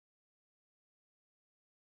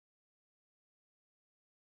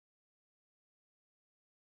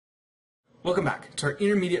Welcome back to our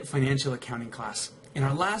intermediate financial accounting class. In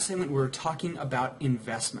our last segment, we were talking about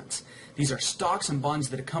investments. These are stocks and bonds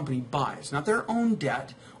that a company buys, not their own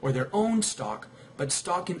debt or their own stock, but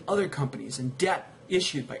stock in other companies and debt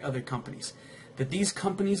issued by other companies that these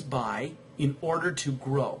companies buy in order to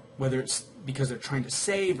grow, whether it's because they're trying to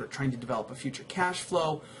save or trying to develop a future cash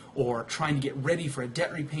flow or trying to get ready for a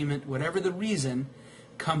debt repayment. Whatever the reason,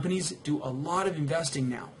 companies do a lot of investing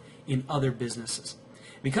now in other businesses.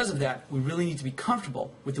 Because of that, we really need to be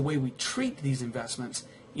comfortable with the way we treat these investments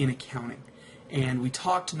in accounting. And we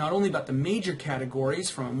talked not only about the major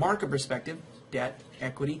categories from a market perspective, debt,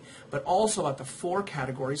 equity, but also about the four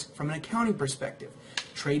categories from an accounting perspective: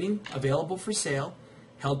 trading, available for sale,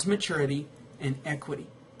 held to maturity, and equity.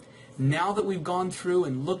 Now that we've gone through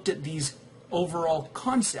and looked at these overall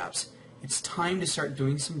concepts, it's time to start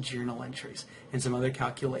doing some journal entries and some other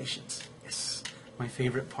calculations. Yes, my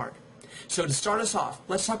favorite part. So to start us off,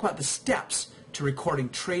 let's talk about the steps to recording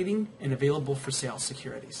trading and available for sale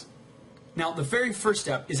securities. Now, the very first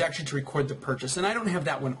step is actually to record the purchase, and I don't have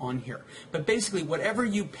that one on here. But basically, whatever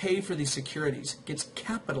you pay for these securities gets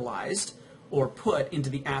capitalized or put into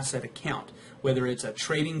the asset account. Whether it's a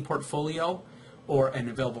trading portfolio or an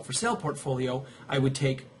available for sale portfolio, I would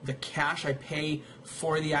take the cash I pay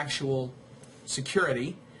for the actual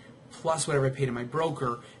security plus whatever I pay to my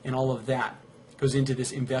broker, and all of that goes into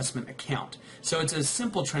this investment account. So it's a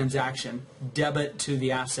simple transaction: debit to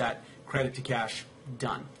the asset, credit to cash,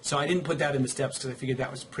 done. So I didn't put that in the steps because I figured that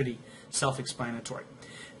was pretty self-explanatory.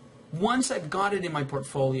 Once I've got it in my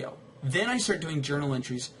portfolio, then I start doing journal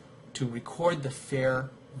entries to record the fair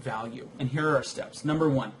value. And here are our steps. Number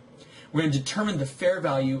one, we're going to determine the fair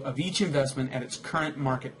value of each investment at its current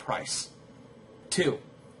market price. Two,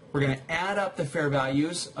 we're going to add up the fair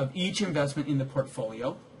values of each investment in the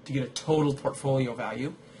portfolio to get a total portfolio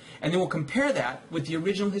value, and then we'll compare that with the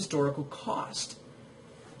original historical cost.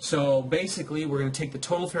 So basically, we're going to take the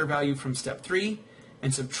total fair value from step 3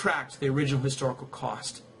 and subtract the original historical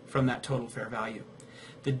cost from that total fair value.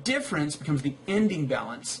 The difference becomes the ending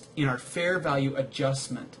balance in our fair value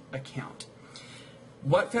adjustment account.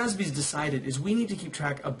 What FASB has decided is we need to keep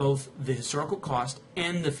track of both the historical cost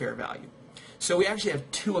and the fair value. So we actually have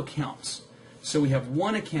two accounts. So we have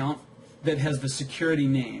one account that has the security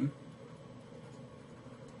name.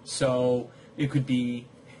 So it could be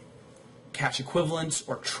cash equivalents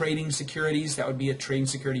or trading securities. That would be a trading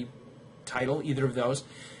security title, either of those.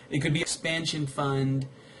 It could be expansion fund,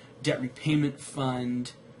 debt repayment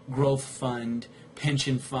fund, growth fund,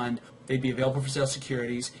 pension fund. They'd be available for sale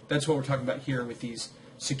securities. That's what we're talking about here with these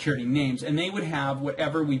security names. And they would have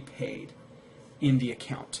whatever we paid in the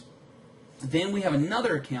account. Then we have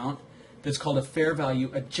another account that's called a fair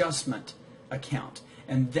value adjustment account.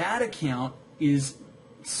 And that account is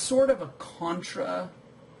sort of a contra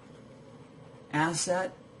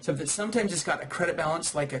asset, so that sometimes it's got a credit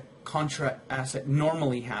balance like a contra asset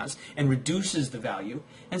normally has and reduces the value,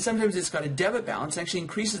 and sometimes it's got a debit balance and actually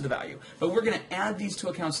increases the value. But we're going to add these two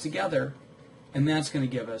accounts together, and that's going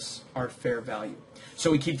to give us our fair value.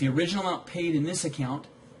 So we keep the original amount paid in this account,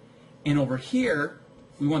 and over here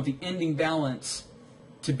we want the ending balance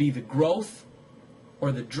to be the growth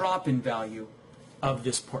or the drop in value of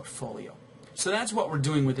this portfolio. So that's what we're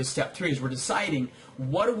doing with this step 3, is we're deciding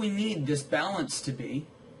what do we need this balance to be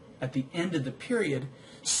at the end of the period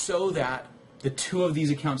so that the two of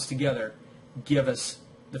these accounts together give us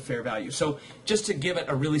the fair value. So just to give it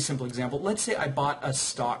a really simple example, let's say I bought a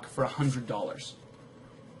stock for $100.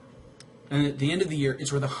 And at the end of the year,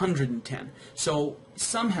 it's worth $110. So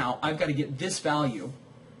somehow I've got to get this value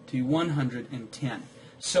to be $110.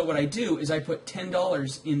 So what I do is I put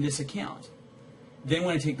 $10 in this account. Then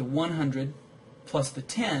when I take the 100 plus the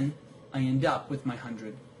 10, I end up with my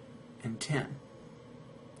 110.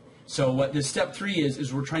 So what this step 3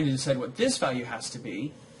 is we're trying to decide what this value has to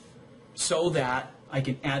be so that I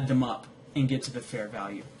can add them up and get to the fair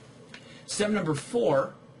value. Step number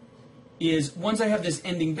 4 is once I have this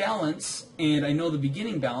ending balance and I know the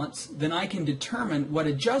beginning balance, then I can determine what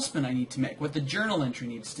adjustment I need to make, what the journal entry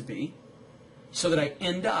needs to be, so that I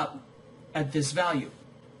end up at this value.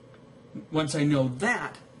 Once I know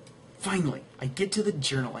that, finally, I get to the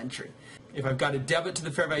journal entry. If I've got a debit to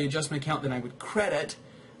the fair value adjustment account, then I would credit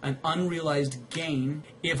an unrealized gain.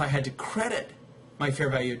 If I had to credit my fair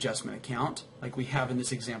value adjustment account, like we have in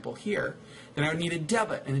this example here, then I would need a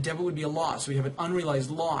debit, and a debit would be a loss. So we have an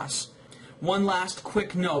unrealized loss. One last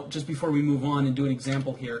quick note just before we move on and do an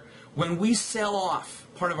example here. When we sell off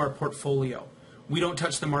part of our portfolio, we don't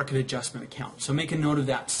touch the market adjustment account. So make a note of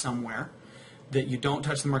that somewhere, that you don't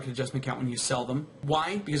touch the market adjustment account when you sell them.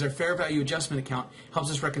 Why? Because our fair value adjustment account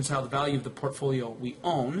helps us reconcile the value of the portfolio we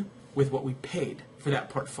own with what we paid for that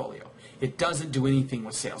portfolio. It doesn't do anything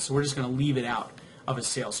with sales, so we're just going to leave it out of a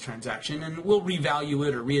sales transaction, and we'll revalue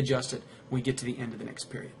it or readjust it when we get to the end of the next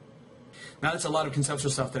period. Now that's a lot of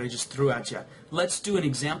conceptual stuff that I just threw at you. Let's do an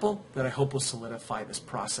example that I hope will solidify this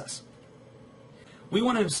process. We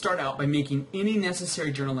want to start out by making any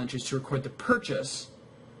necessary journal entries to record the purchase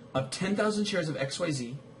of 10,000 shares of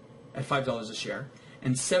XYZ at $5 a share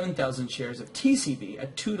and 7,000 shares of TCV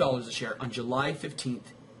at $2 a share on July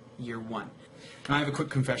 15th, year 1. Now I have a quick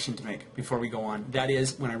confession to make before we go on. That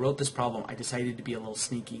is, when I wrote this problem, I decided to be a little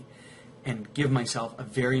sneaky and give myself a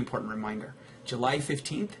very important reminder. July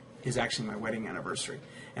 15th is actually my wedding anniversary.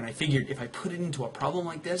 And I figured if I put it into a problem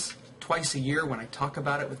like this twice a year when I talk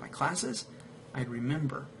about it with my classes, I'd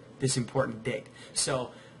remember this important date.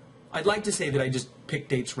 So I'd like to say that I just pick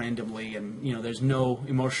dates randomly and there's no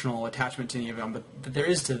emotional attachment to any of them, but there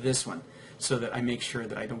is to this one, so that I make sure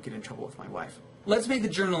that I don't get in trouble with my wife. Let's make the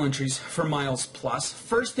journal entries for Miles Plus.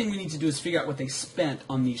 First thing we need to do is figure out what they spent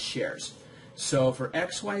on these shares. So for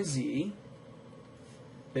XYZ,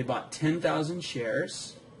 they bought 10,000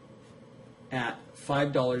 shares at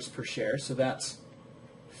 $5 per share, so that's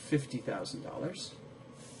 $50,000.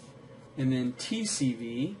 And then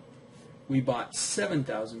TCV, we bought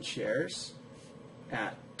 7,000 shares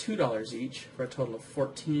at $2 each for a total of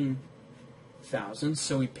 $14,000.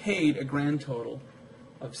 So we paid a grand total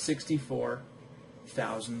of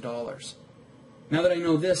 $64,000. Now that I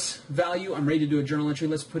know this value, I'm ready to do a journal entry.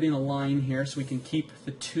 Let's put in a line here so we can keep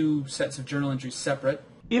the two sets of journal entries separate.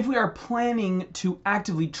 If we are planning to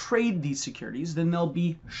actively trade these securities, then they'll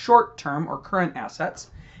be short-term or current assets,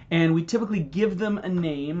 and we typically give them a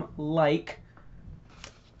name like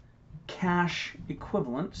cash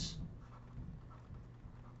equivalents.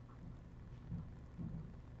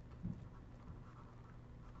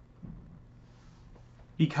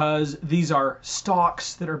 Because these are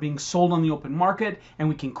stocks that are being sold on the open market, and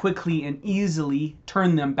we can quickly and easily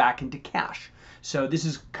turn them back into cash. So this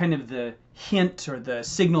is kind of the hint or the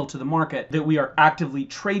signal to the market that we are actively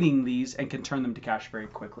trading these and can turn them to cash very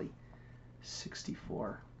quickly.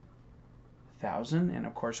 64,000, and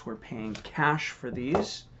of course we're paying cash for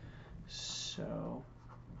these, so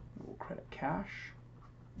we'll credit cash.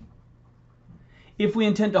 If we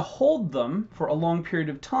intend to hold them for a long period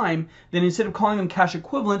of time, then instead of calling them cash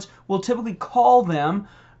equivalents, we'll typically call them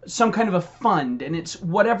some kind of a fund, and it's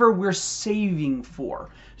whatever we're saving for.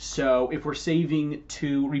 So if we're saving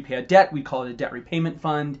to repay a debt, we call it a debt repayment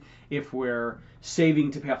fund. If we're saving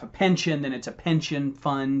to pay off a pension, then it's a pension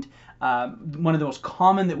fund. One of the most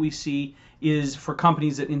common that we see is for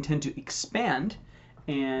companies that intend to expand,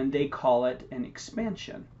 and they call it an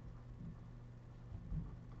expansion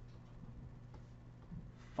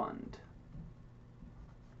fund.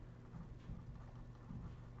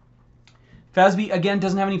 FASB, again,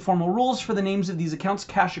 doesn't have any formal rules for the names of these accounts.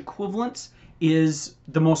 Cash equivalents is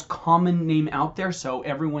the most common name out there, so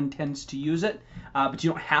everyone tends to use it. But you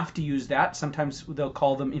don't have to use that. Sometimes they'll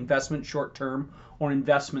call them investment short-term or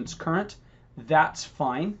investments current. That's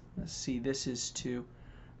fine. Let's see, this is to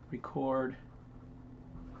record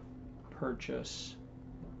purchase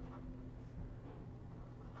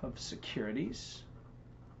of securities.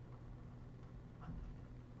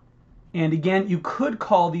 And again, you could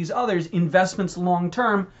call these others investments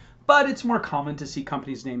long-term, but it's more common to see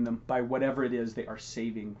companies name them by whatever it is they are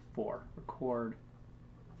saving for. Record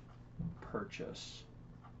purchase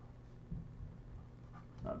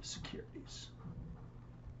of securities.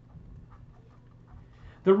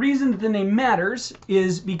 The reason that the name matters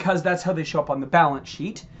is because that's how they show up on the balance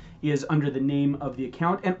sheet, is under the name of the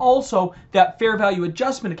account. And also, that fair value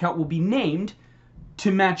adjustment account will be named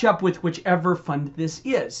to match up with whichever fund this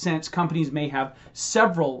is. Since companies may have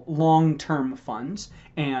several long-term funds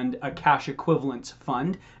and a cash equivalents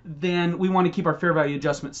fund, then we want to keep our fair value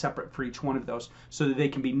adjustment separate for each one of those so that they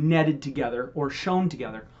can be netted together or shown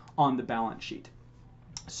together on the balance sheet.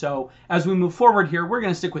 So as we move forward here, we're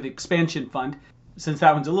going to stick with expansion fund, since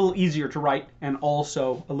that one's a little easier to write and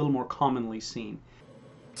also a little more commonly seen.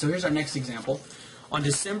 So here's our next example. On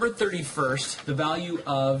December 31st, the value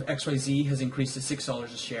of XYZ has increased to $6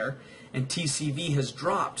 a share, and TCV has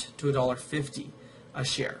dropped to $1.50 a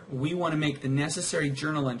share. We want to make the necessary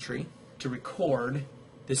journal entry to record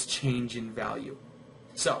this change in value.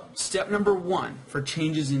 So, step number 1 for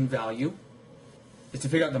changes in value is to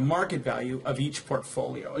figure out the market value of each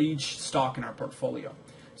portfolio, each stock in our portfolio.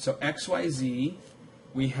 So XYZ,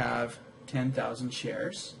 we have 10,000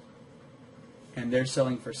 shares, and they're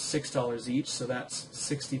selling for $6 each, so that's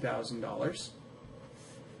 $60,000.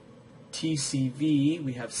 TCV,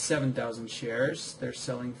 we have 7,000 shares. They're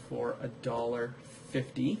selling for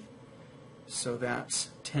 $1.50, So that's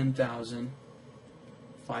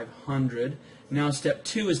 10,500. Now step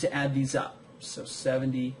 2 is to add these up. So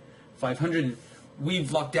 7,500.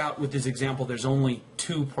 We've lucked out with this example. There's only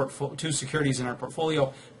two securities in our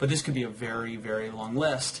portfolio, but this could be a very, very long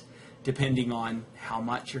list depending on how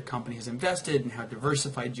much your company has invested and how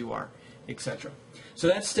diversified you are, etc. So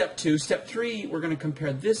that's step 2. Step 3, we're going to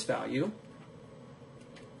compare this value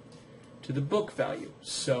to the book value.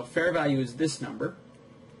 So fair value is this number.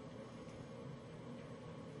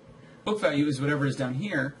 Book value is whatever is down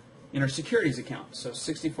here in our securities account. So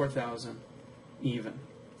 64,000 even.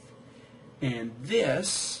 And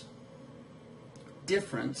this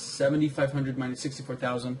difference, 7,500 minus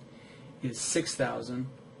 64,000, is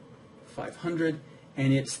 6,500,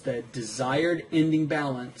 and it's the desired ending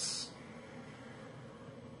balance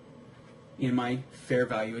in my fair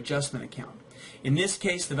value adjustment account. In this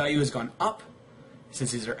case, the value has gone up.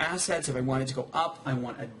 Since these are assets, if I want it to go up, I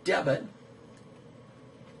want a debit.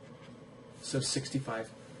 So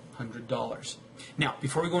 $6,500. Now,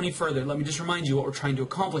 before we go any further, let me just remind you what we're trying to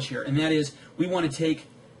accomplish here, and that is we want to take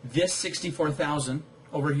this 64,000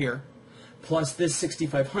 over here plus this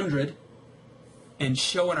 6,500 and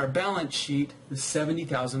show on our balance sheet the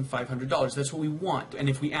 $70,500. That's what we want, and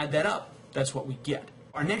if we add that up, that's what we get.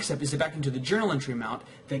 Our next step is to back into the journal entry amount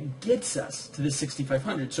that gets us to the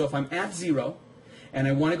 6,500. So if I'm at 0 and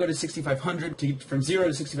I want to go to 6,500, to get from 0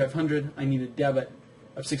 to 6,500, I need a debit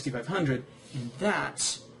of 6,500, and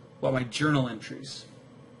that's what my journal entries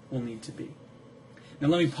will need to be. Now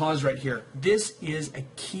let me pause right here. This is a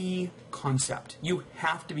key concept. You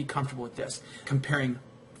have to be comfortable with this. Comparing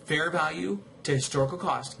fair value to historical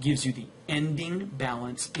cost gives you the ending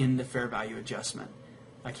balance in the fair value adjustment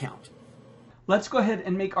account. Let's go ahead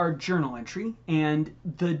and make our journal entry, and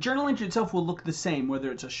the journal entry itself will look the same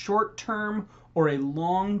whether it's a short-term or a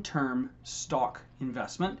long-term stock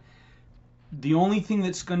investment. The only thing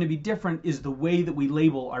that's going to be different is the way that we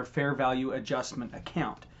label our fair value adjustment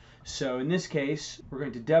account. So in this case, we're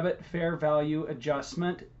going to debit fair value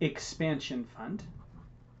adjustment expansion fund.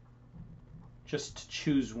 Just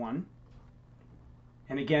choose one.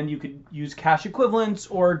 And again, you could use cash equivalents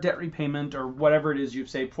or debt repayment or whatever it is you've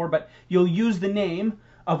saved for, but you'll use the name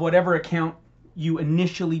of whatever account you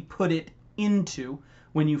initially put it into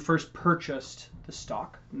when you first purchased the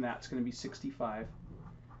stock, and that's going to be 65.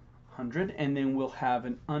 And then we'll have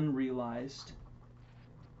an unrealized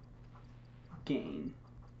gain,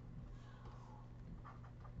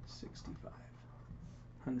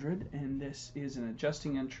 6,500, and this is an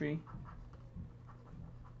adjusting entry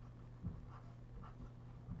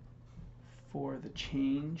for the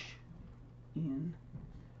change in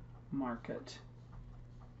market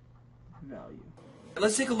value.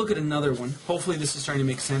 Let's take a look at another one. Hopefully this is starting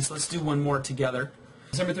to make sense. Let's do one more together.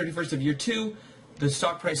 December 31st of year 2. The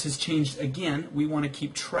stock price has changed again. We want to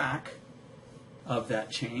keep track of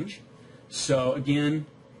that change. So again,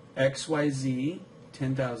 XYZ,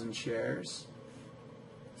 10,000 shares,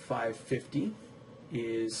 550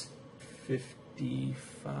 is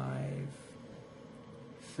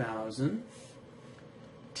 55,000.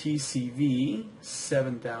 TCV,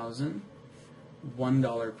 7,000.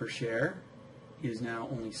 $1 per share is now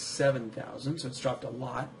only 7,000, so it's dropped a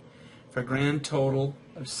lot, for a grand total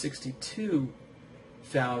of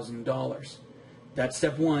 $62,000. That's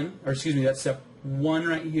step 1, or excuse me, that's step 1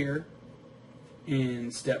 right here,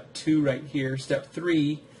 and step 2 right here. Step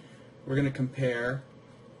 3, we're going to compare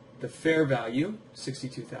the fair value,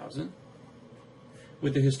 62,000,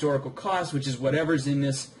 with the historical cost, which is whatever's in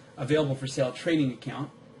this available for sale trading account.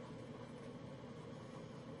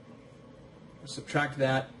 We'll subtract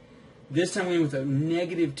that. This time we went with a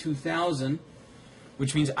negative 2,000,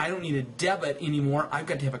 which means I don't need a debit anymore. I've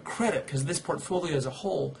got to have a credit because this portfolio as a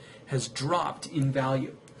whole has dropped in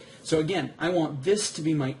value. So again, I want this to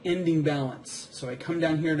be my ending balance. So I come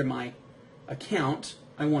down here to my account.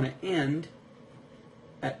 I want to end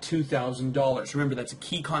at $2,000. Remember, that's a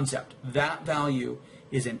key concept. That value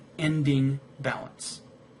is an ending balance.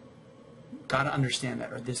 Got to understand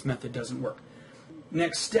that, or this method doesn't work.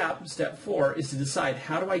 Next step, step 4, is to decide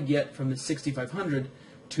how do I get from the 6,500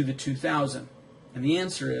 to the 2,000. And the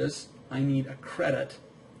answer is I need a credit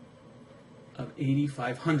of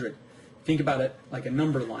 8,500. Think about it like a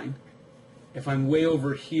number line. If I'm way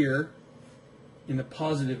over here in the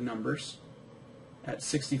positive numbers at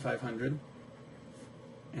 6,500,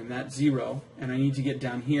 and that's 0, and I need to get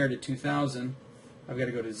down here to 2,000, I've got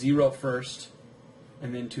to go to 0 first,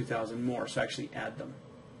 and then 2,000 more. So actually add them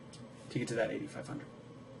to get to that 8,500.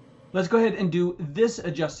 Let's go ahead and do this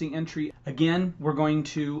adjusting entry. Again, we're going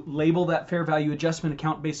to label that fair value adjustment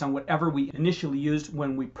account based on whatever we initially used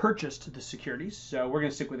when we purchased the securities. So we're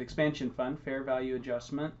going to stick with expansion fund, fair value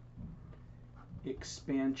adjustment,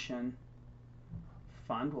 expansion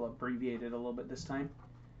fund. We'll abbreviate it a little bit this time.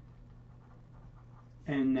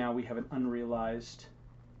 And now we have an unrealized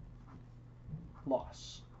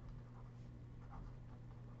loss.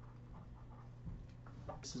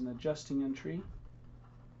 This is an adjusting entry.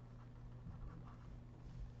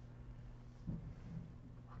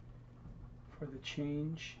 For the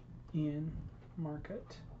change in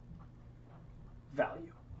market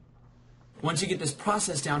value. Once you get this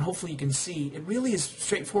process down, hopefully you can see it really is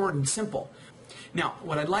straightforward and simple. Now,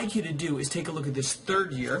 what I'd like you to do is take a look at this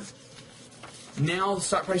third year. Now the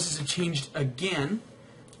stock prices have changed again.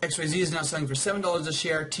 XYZ is now selling for $7 a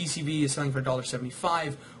share. TCV is selling for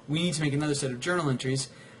 $1.75. We need to make another set of journal entries.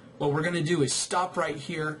 What we're going to do is stop right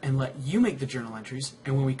here and let you make the journal entries.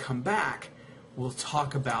 And when we come back, we'll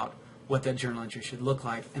talk about what that journal entry should look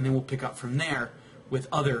like, and then we'll pick up from there with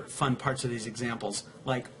other fun parts of these examples,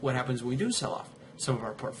 like what happens when we do sell off some of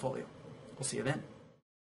our portfolio. We'll see you then.